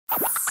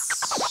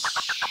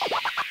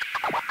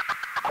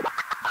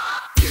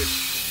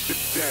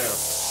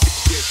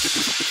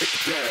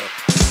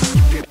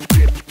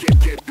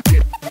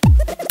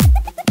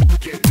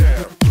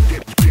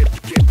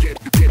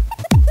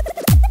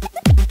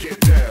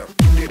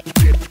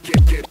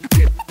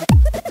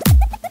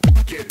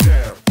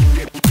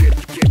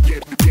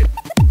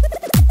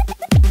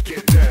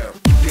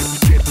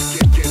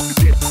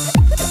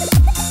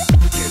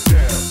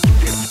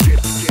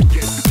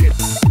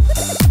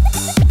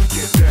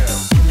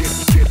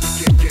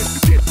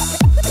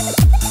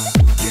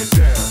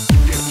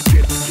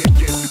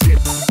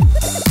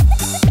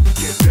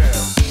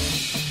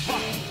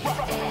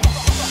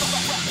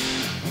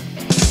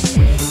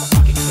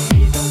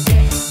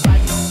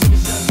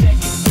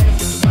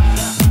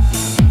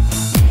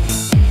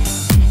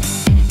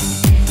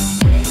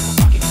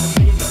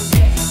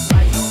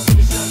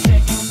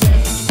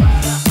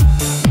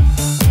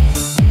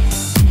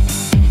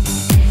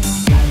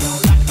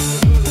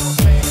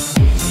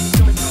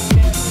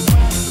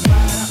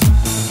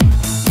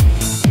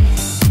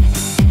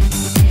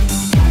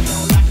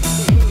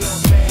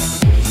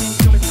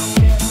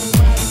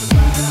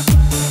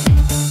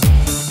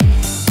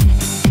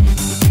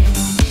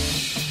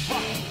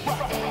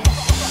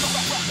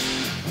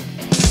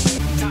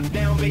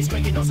bass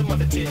cranking on some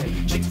other tip.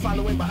 Chicks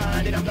following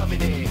behind it, I'm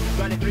loving it.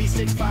 Running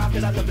 365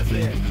 cause I love to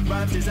flip.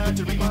 Rhymes designed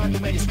to rewind the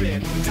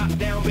manuscript. Top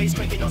down bass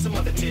cranking on some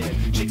other tip.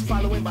 Chicks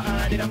following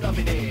behind it, I'm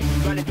loving it.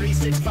 Running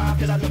 365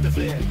 cause I love to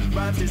flip.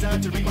 Rhymes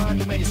designed to rewind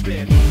the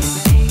manuscript.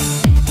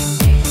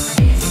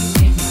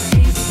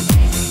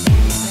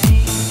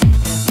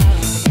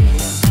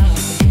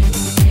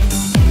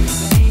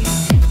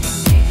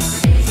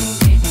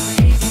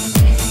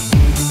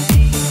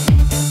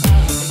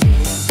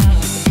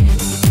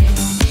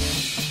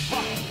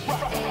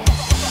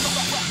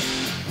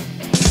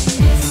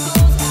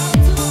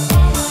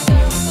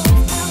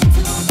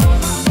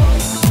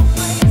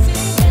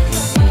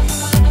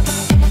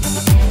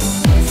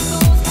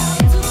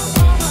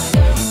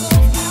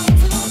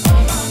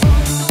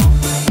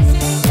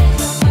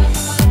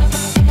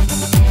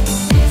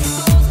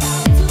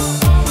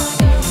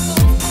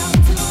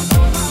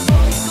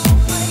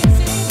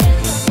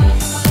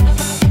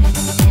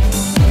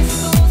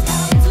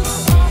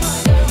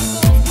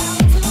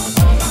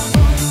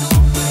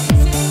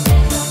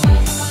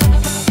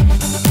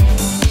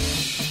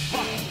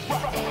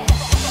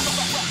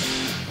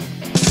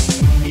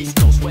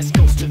 West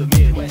coast to the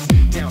Midwest,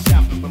 down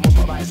south where most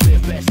my riders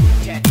live best.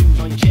 Tattoos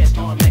on your chest,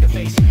 arm, leg, and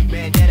face.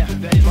 Vendetta,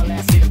 that is my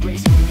last saving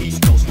grace.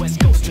 East coast, west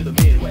coast to the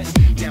Midwest,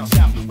 down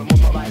south where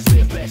most my riders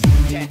live best.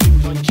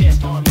 Tattoos on your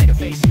chest, arm, leg, and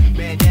face.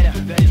 Vendetta,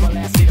 that is my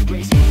last saving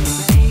grace.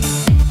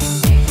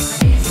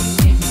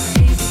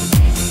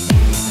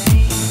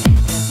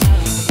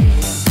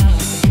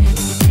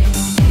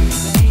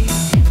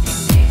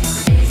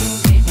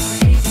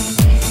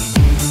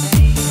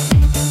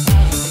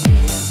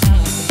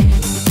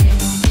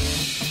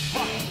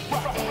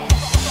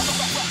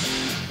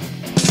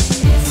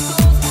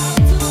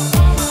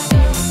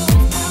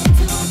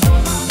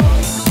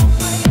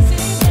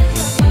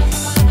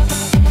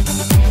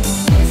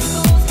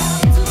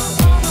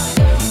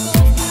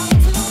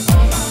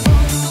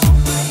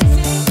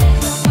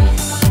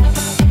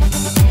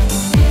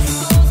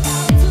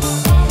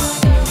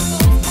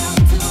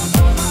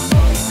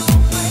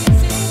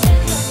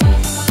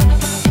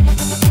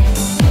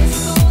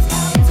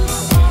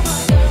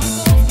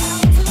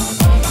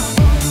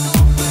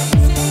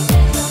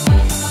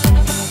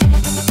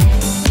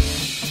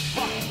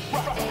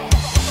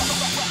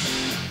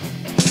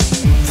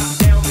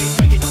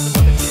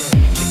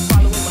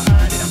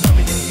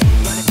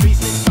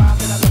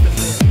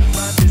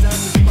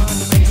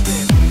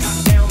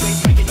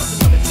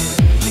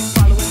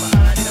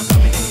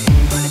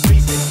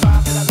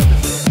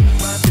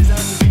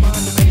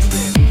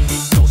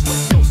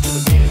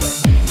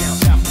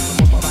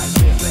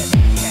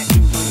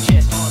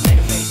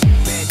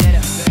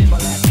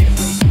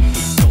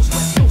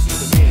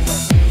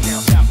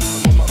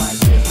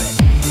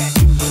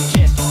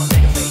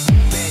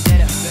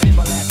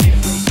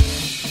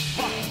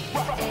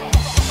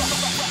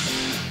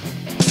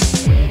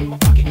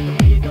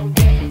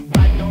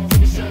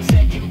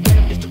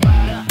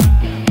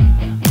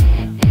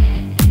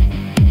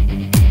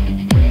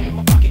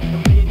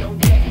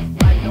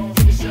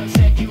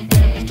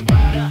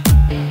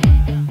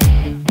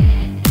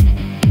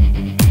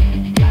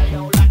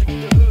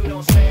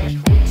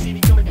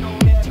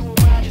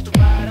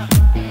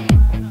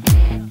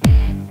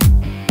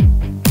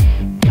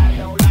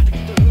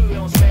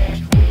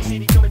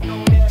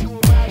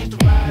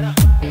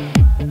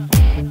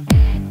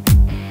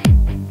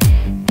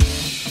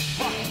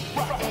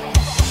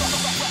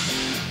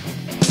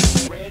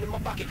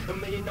 $1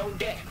 million on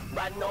deck,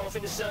 riding off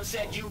in the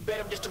sunset, you bet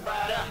I'm just a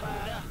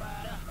rider.